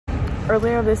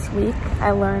Earlier this week,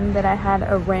 I learned that I had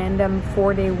a random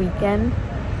 4-day weekend,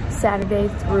 Saturday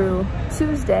through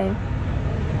Tuesday.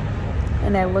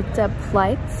 And I looked up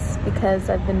flights because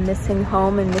I've been missing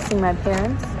home and missing my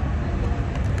parents.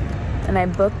 And I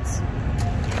booked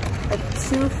a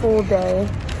 2 full day,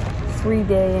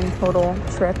 3-day in total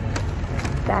trip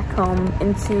back home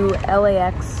into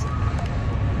LAX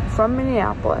from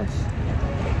Minneapolis.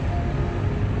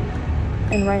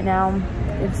 And right now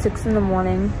it's 6 in the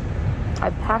morning. I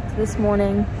packed this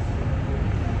morning.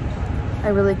 I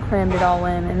really crammed it all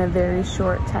in a very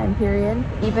short time period.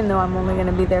 Even though I'm only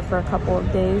gonna be there for a couple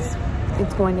of days,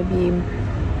 it's going to be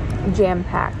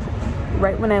jam-packed.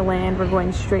 Right when I land, we're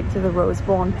going straight to the Rose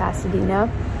Bowl in Pasadena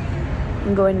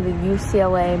and going to the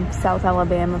UCLA South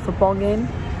Alabama football game.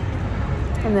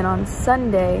 And then on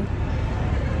Sunday,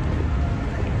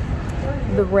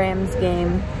 the Rams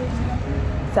game.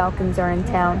 Falcons are in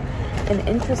town. And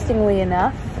interestingly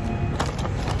enough,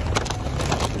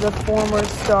 the former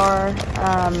star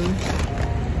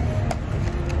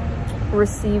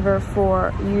receiver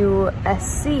for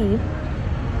USC,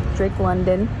 Drake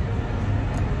London,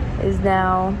 is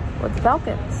now with the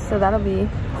Falcons. So that'll be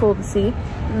cool to see.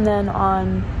 And then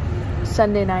on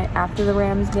Sunday night after the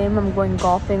Rams game, I'm going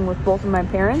golfing with both of my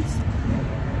parents.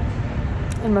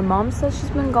 And my mom says she's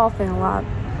been golfing a lot.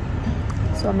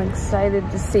 So I'm excited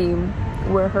to see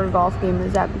where her golf game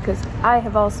is at because I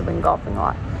have also been golfing a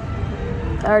lot.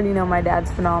 I already know my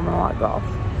dad's phenomenal at golf.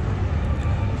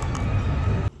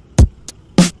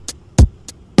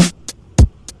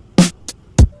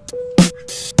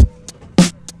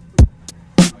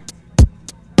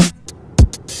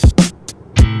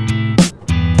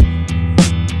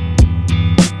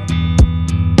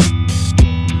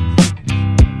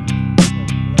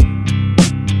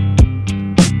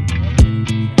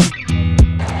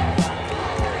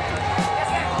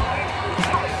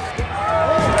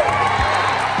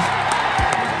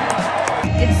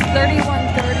 It's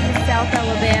 3130 South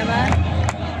Alabama,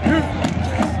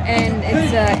 and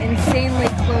it's an insanely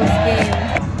close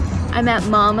game. I'm at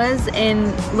Mama's in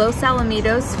Los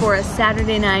Alamitos for a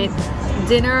Saturday night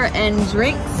dinner and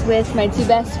drinks with my 2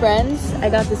 best friends. I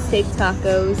got the steak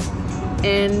tacos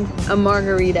and a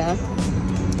margarita,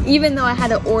 even though I had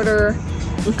to order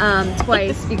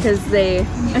twice because they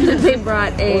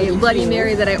brought a Bloody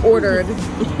Mary that I ordered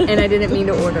and I didn't mean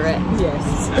to order it.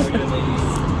 Yes.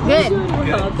 Good.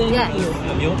 Thank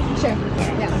you. Sure.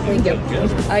 Yeah. Thank you.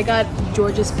 I got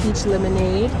George's peach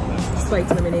lemonade,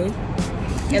 spiked lemonade,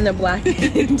 and the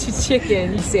blackened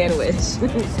chicken sandwich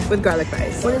with garlic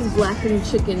rice. What does blackened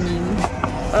chicken mean?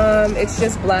 It's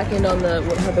just blackened on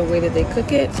the way that they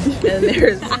cook it, and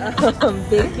there's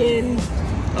bacon,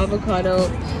 avocado.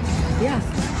 Yeah,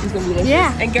 it's gonna be delicious.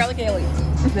 Yeah. And garlic aioli.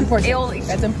 It's important. Aioli.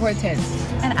 That's important.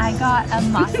 And I got a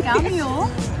Moscow Mule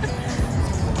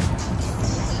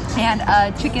and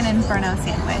a chicken inferno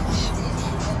sandwich.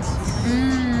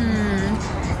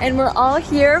 And we're all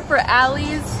here for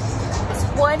Allie's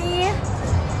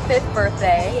 25th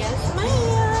birthday. Yes,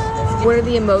 ma'am. What are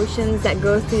the emotions that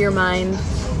go through your mind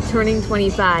turning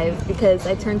 25? Because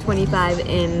I turned 25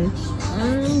 in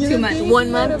 2 months.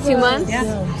 1 month, 2 months.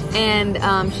 Yeah.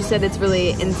 And she said it's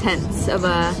really intense of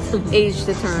a age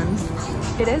to turn.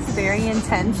 It is very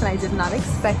intense and I did not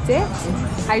expect it.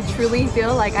 I truly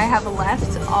feel like I have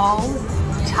left all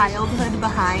childhood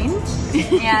behind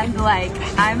and like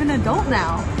I'm an adult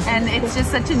now. And it's just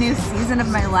such a new season of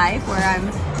my life where I'm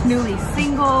newly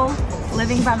single,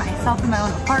 living by myself in my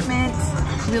own apartment,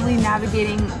 really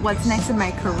navigating what's next in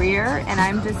my career, and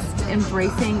I'm just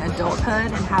embracing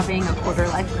adulthood and having a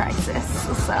quarter-life crisis.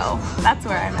 So that's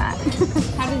where I'm at.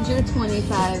 How did your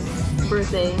 25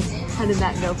 birthday, how did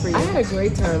that go for you? I had a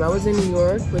great time. I was in New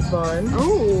York with Vaughn.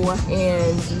 Oh.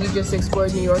 And we just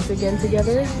explored New York again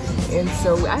together. And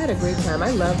so I had a great time.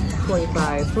 I love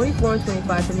 25. 24 and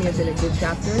 25 for me has been a good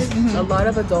chapter. A lot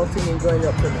of adulting and growing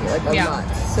up for me, like a lot.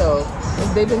 So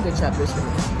they've been good chapters for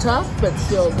me. Tough, but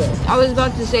still good. I was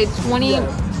about to say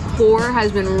 24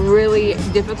 has been really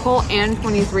difficult, and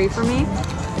 23 for me.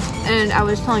 And I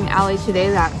was telling Allie today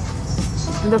that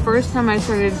the first time I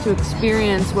started to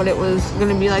experience what it was going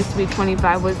to be like to be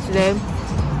 25 was today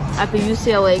at the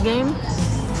UCLA game.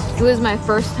 It was my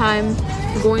first time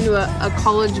going to a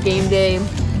college game day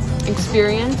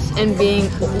experience and being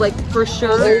like for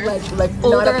sure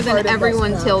older than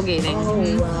everyone tailgating. Oh,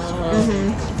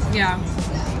 wow. Yeah.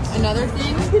 Another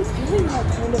thing, I've been feeling that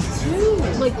kind of too.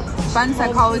 Like, fun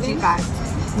psychology fact.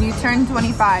 When you turn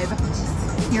 25,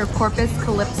 your corpus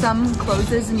callosum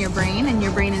closes in your brain and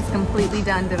your brain is completely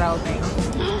done developing.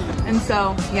 And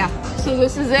so, yeah. So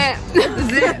this is it. This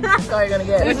is it. That's all you're gonna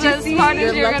get. This is as hard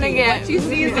as you're gonna get. What you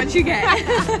see is what you get.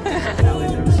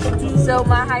 So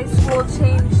my high school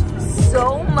changed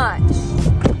so much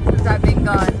since I've been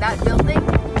gone. That building,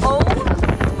 oh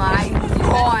my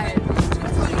god.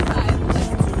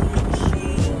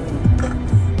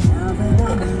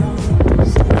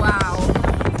 Wow.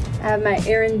 I have my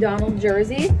Aaron Donald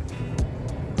jersey,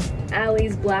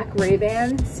 Allie's black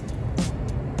Ray-Bans.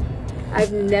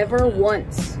 I've never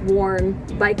once worn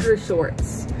biker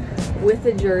shorts with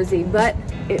a jersey, but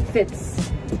it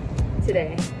fits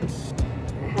today.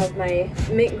 I have my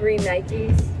mint green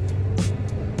Nikes.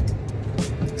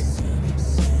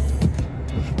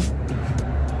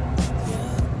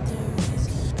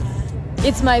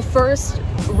 It's my first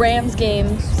Rams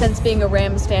game since being a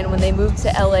Rams fan when they moved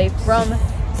to LA from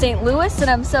St. Louis, and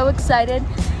I'm so excited.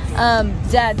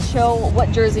 Dad, show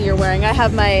what jersey you're wearing. I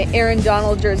have my Aaron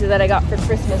Donald jersey that I got for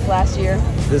Christmas last year.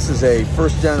 This is a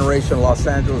first-generation Los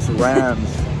Angeles Rams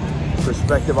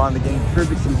perspective on the game.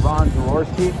 Tribute to Ron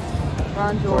Jaworski,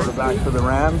 quarterback for the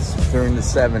Rams during the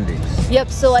 70s. Yep,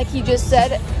 so like he just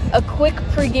said, a quick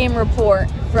pregame report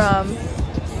from,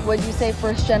 what'd you say,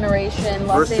 first generation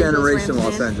Los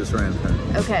Angeles Rams fan.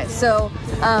 Okay, so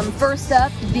first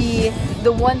up, the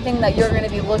one thing that you're going to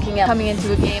be looking at coming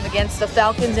into a game against the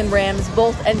Falcons and Rams,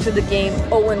 both entered the game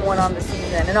 0-1 on the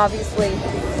season. And obviously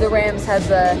the Rams had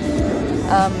the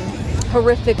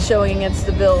horrific showing against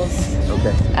the Bills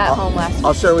at home last week.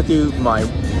 I'll share with you my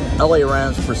LA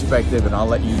Rams perspective, and I'll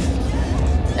let you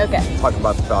talk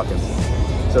about the Falcons.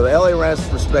 So the LA Rams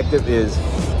perspective is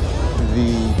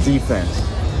the defense.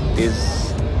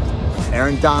 Is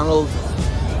Aaron Donald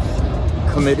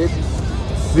committed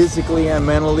physically and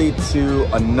mentally to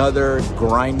another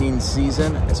grinding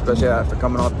season, especially after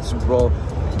coming off the Super Bowl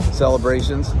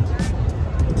celebrations?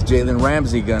 Is Jalen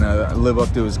Ramsey gonna live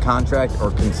up to his contract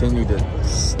or continue to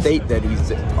state that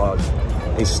he's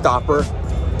a stopper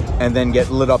and then get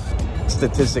lit up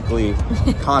statistically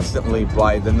constantly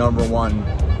by the #1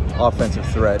 offensive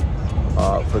threat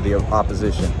for the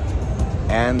opposition?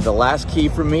 And the last key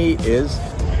for me is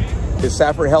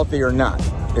Stafford healthy or not?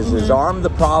 Is his arm the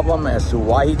problem as to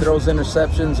why he throws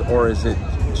interceptions, or is it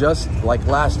just like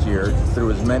last year, threw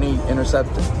as many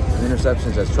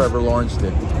interceptions as Trevor Lawrence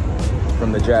did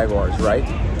from the Jaguars, right?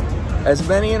 As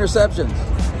many interceptions,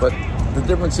 but the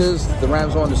difference is the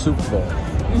Rams won the Super Bowl.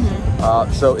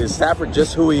 So is Stafford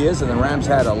just who he is, and the Rams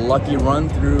had a lucky run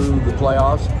through the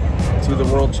playoffs to the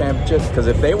World Championship? Because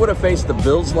if they would have faced the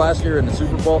Bills last year in the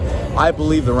Super Bowl, I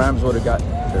believe the Rams would have got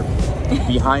their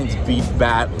behinds beat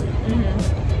badly.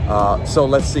 So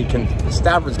let's see.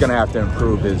 Stafford's going to have to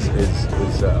improve his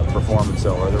performance,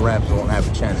 or the Rams won't have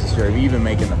a chance this year of even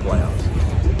making the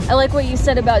playoffs. I like what you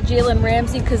said about Jalen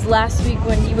Ramsey, because last week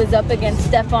when he was up against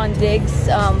Stephon Diggs,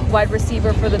 wide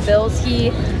receiver for the Bills,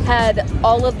 he had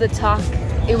all of the talk.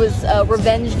 It was a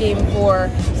revenge game for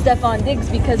Stephon Diggs,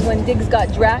 because when Diggs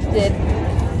got drafted,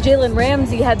 Jalen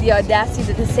Ramsey had the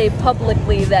audacity to say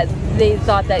publicly that they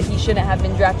thought that he shouldn't have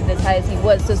been drafted as high as he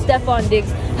was. So Stephon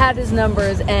Diggs had his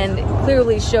numbers and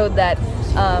clearly showed that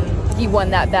he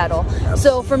won that battle.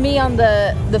 So for me on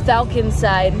the Falcons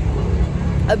side,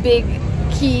 a big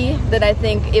key that I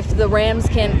think if the Rams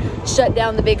can shut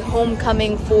down the big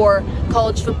homecoming for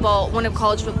college football, one of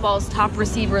college football's top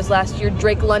receivers last year,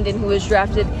 Drake London, who was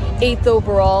drafted 8th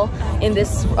overall in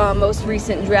this most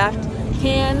recent draft,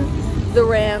 can the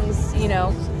Rams, you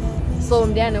know, slow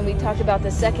him down? And we talked about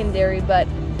the secondary, but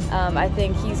I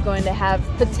think he's going to have,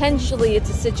 potentially it's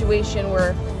a situation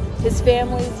where his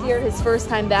family's here, his first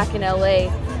time back in LA,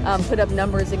 put up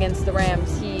numbers against the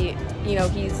Rams. He, you know,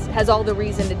 has all the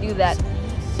reason to do that.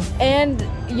 And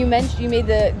you made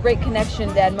the great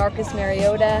connection, Dad, Marcus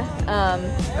Mariota.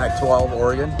 Pac-12,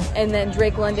 Oregon. And then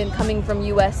Drake London coming from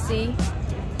USC.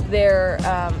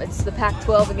 It's the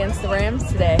Pac-12 against the Rams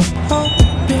today. It's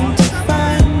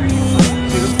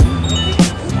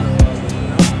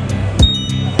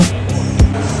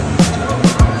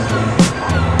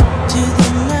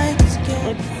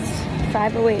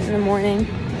 5:08 in the morning.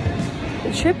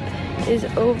 The trip is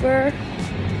over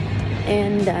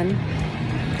and done.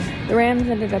 The Rams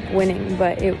ended up winning,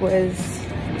 but it was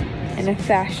in a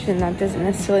fashion that doesn't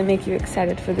necessarily make you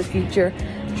excited for the future.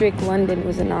 Drake London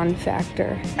was a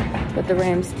non-factor, but the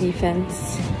Rams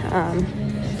defense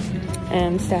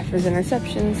and Stafford's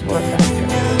interceptions were a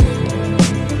factor.